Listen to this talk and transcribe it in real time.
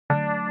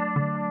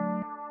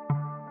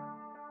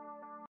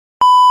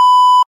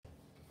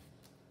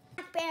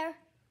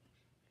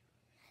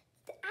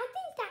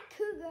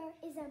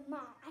a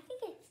mom. I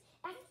think it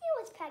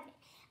was pregnant.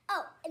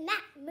 Oh, and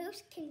that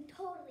moose can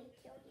totally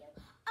kill you.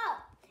 Oh,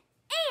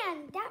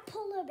 and that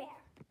polar bear.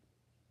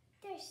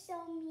 They're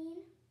so mean.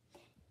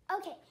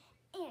 Okay,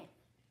 and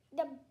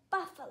the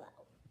buffalo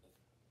is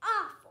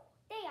awful.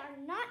 They are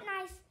not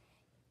nice.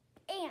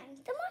 And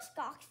the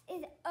muskox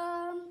is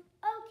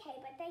okay,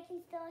 but they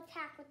can still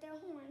attack with their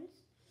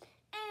horns.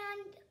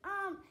 And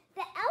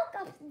the elk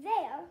up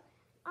there,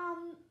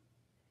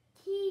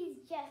 he's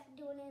just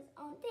doing his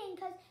own thing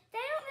because they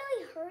don't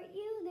really hurt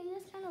you. They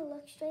just kind of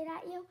look straight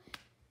at you.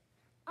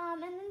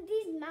 And then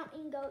these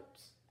mountain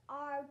goats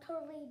are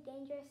totally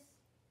dangerous.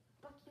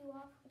 Fuck you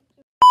up.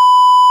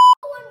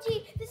 OMG,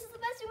 this is the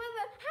best thing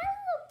ever. Hi,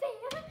 little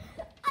bear.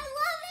 I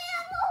love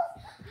animals.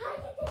 Hi,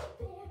 little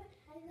bear.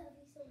 I love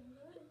you so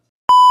much.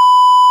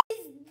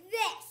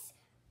 This?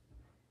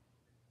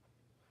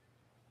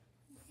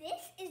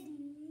 This is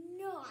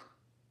not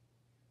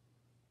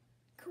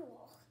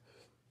cool.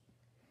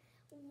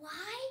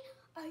 Why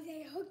are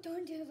they hooked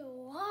onto the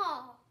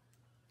wall?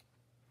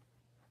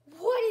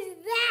 What is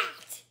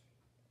that?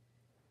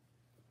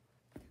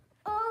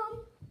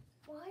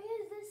 Why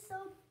is this so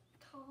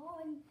tall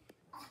and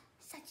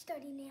such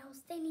dirty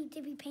nails? They need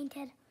to be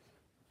painted.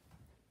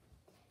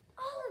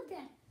 All of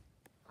them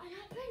are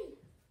not pretty.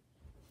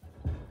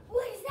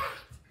 What is that?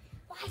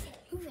 Why is it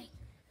moving?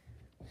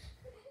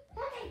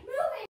 Okay,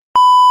 moving.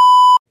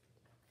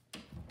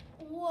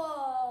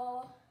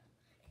 Whoa.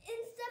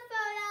 Insta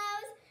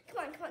photos. Come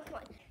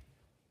on.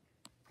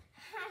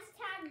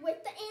 Hashtag with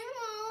the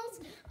animals.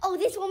 Oh,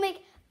 this will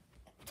make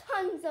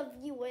tons of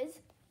viewers.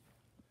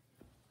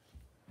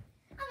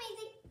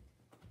 Amazing.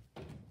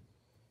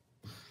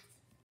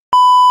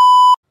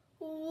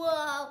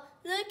 Whoa,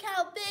 look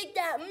how big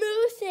that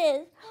moose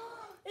is.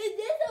 Is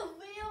this a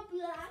real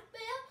black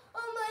bear?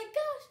 Oh my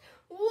gosh.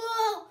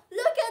 Whoa,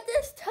 look at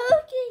this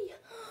turkey.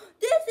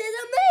 This is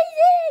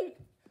amazing.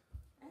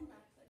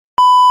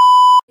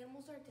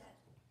 Animals are dead.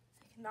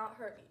 They cannot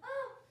hurt me.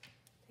 Oh,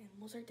 The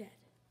animals are dead.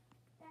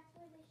 that's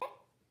where they Okay,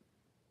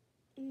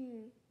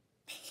 Mm.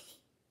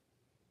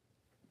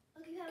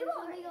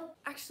 let me go.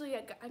 Actually,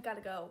 I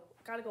gotta go.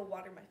 Gotta go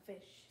water my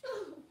fish.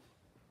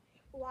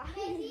 Why?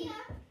 Okay,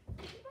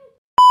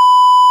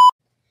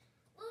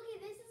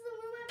 this is the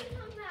room I've been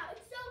talking about.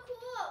 It's so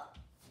cool.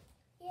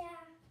 Yeah,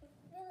 it's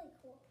really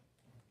cool.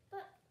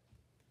 But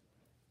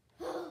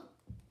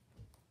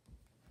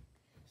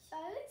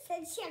Charlotte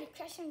said she had a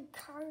crush on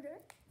Carter.